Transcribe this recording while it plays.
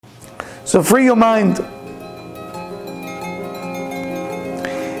So free your mind.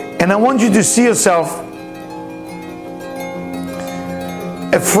 And I want you to see yourself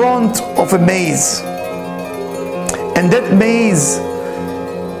in front of a maze. And that maze,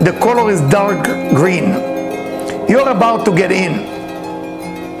 the color is dark green. You're about to get in.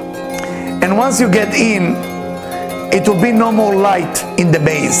 And once you get in, it will be no more light in the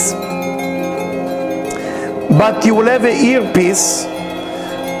maze. But you will have an earpiece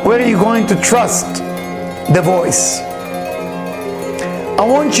where you're going to trust the voice. I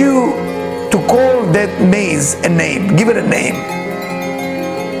want you to call that maze a name. Give it a name.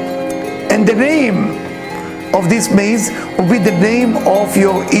 And the name of this maze will be the name of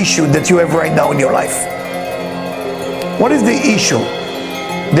your issue that you have right now in your life. What is the issue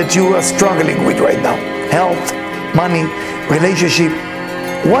that you are struggling with right now? Health, money, relationship.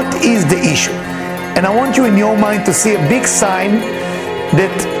 What is the issue? And I want you in your mind to see a big sign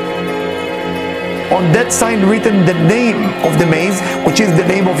that on that sign written the name of the maze, which is the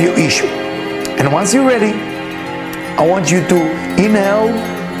name of your issue. And once you're ready, I want you to inhale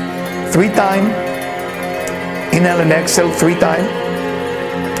 3 times, inhale and exhale 3 times,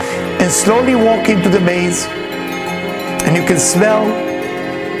 and slowly walk into the maze. And you can smell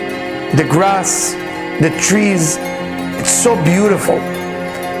the grass, the trees. It's so beautiful,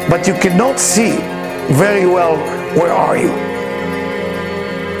 but you cannot see very well where are you.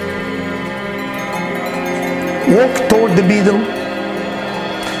 Walk toward the middle.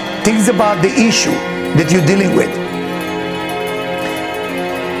 Think about the issue that you're dealing with.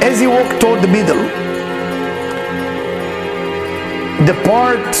 As you walk toward the middle, the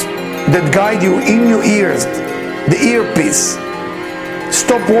part that guide you in your ears, the earpiece,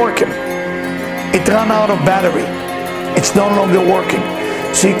 stop working. It ran out of battery. It's no longer working.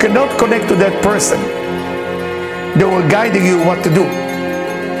 So you cannot connect to that person. They will guide you what to do.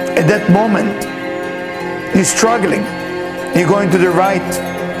 At that moment, you're struggling. You're going to the right.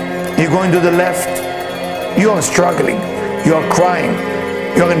 You're going to the left. You are struggling. You are crying.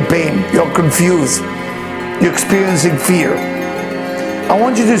 You're in pain. You're confused. You're experiencing fear. I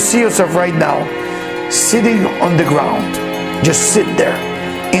want you to see yourself right now sitting on the ground. Just sit there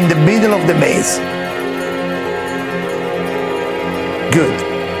in the middle of the maze. Good.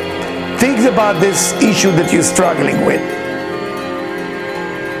 Think about this issue that you're struggling with.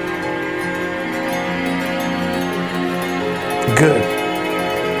 Good.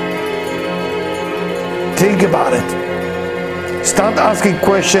 Think about it. Start asking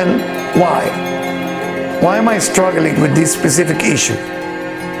question, why? Why am I struggling with this specific issue?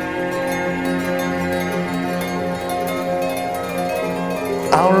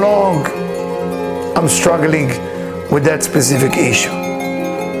 How long I'm struggling with that specific issue?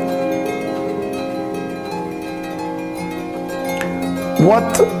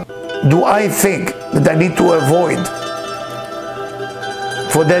 What do I think that I need to avoid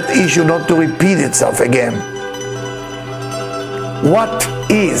for that issue not to repeat itself again? What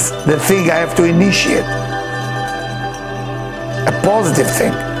is the thing I have to initiate? A positive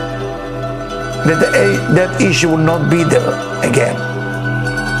thing, that that issue will not be there again.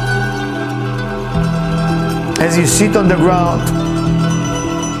 As you sit on the ground,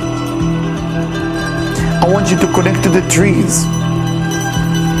 I want you to connect to the trees,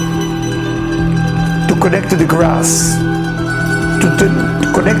 to connect to the grass, to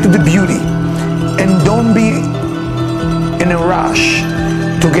connect to the beauty, and don't be in a rush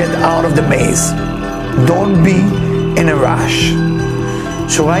to get out of the maze. Don't be in a rush.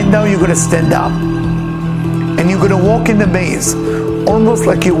 So right now you're going to stand up and you're going to walk in the maze almost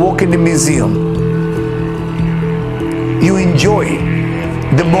like you walk in the museum. You enjoy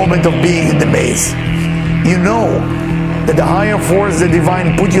the moment of being in the maze. You know that the higher force, the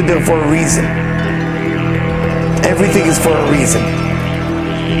divine, put you there for a reason. Everything is for a reason.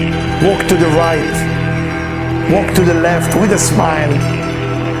 Walk to the right, walk to the left with a smile,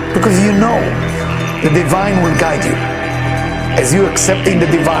 because you know the divine will guide you as you accepting the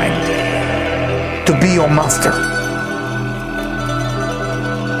divine to be your master.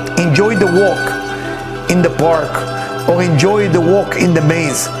 Enjoy the walk in the park, or enjoy the walk in the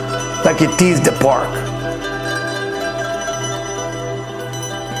maze like it is the park.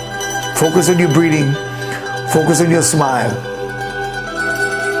 Focus on your breathing, focus on your smile.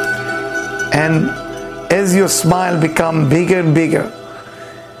 And as your smile becomes bigger and bigger,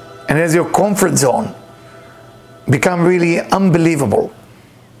 and as your comfort zone become really unbelievable,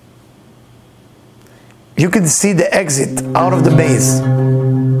 you can see the exit out of the maze.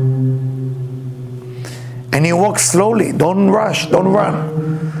 And you walk slowly, don't rush, don't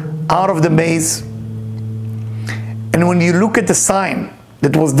run, out of the maze. And when you look at the sign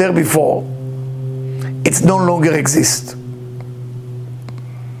that was there before, it's no longer exist.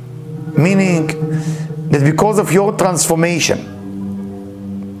 Meaning that because of your transformation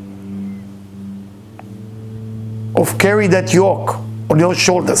of carry that yoke on your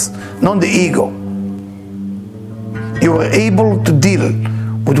shoulders, not the ego, you are able to deal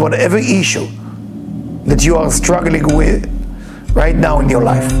with whatever issue that you are struggling with right now in your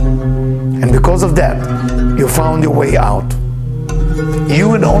life. And because of that, you found your way out.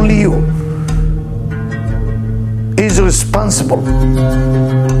 You and only you is responsible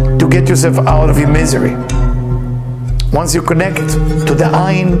to get yourself out of your misery. Once you connect to the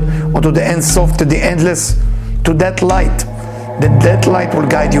Ein, or to the Ein Sof, to the endless, to that light, then that light will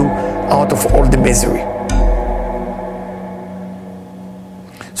guide you out of all the misery.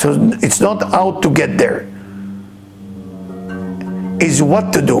 So it's not how to get there, it's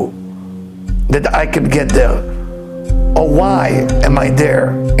what to do that I can get there, or why am I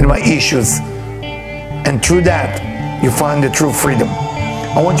there in my issues. And through that, you find the true freedom.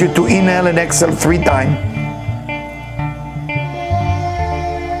 I want you to inhale and exhale 3 times.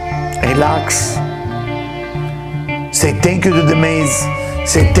 Relax. Say thank you to the maze.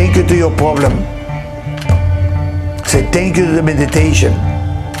 Say thank you to your problem. Say thank you to the meditation.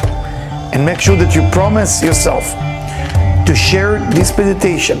 And make sure that you promise yourself to share this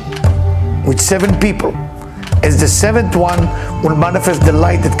meditation with 7 people, as the 7th one will manifest the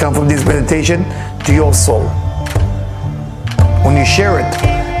light that comes from this meditation to your soul. When you share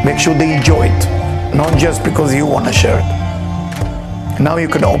it, make sure they enjoy it, not just because you want to share it. And now you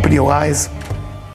can open your eyes.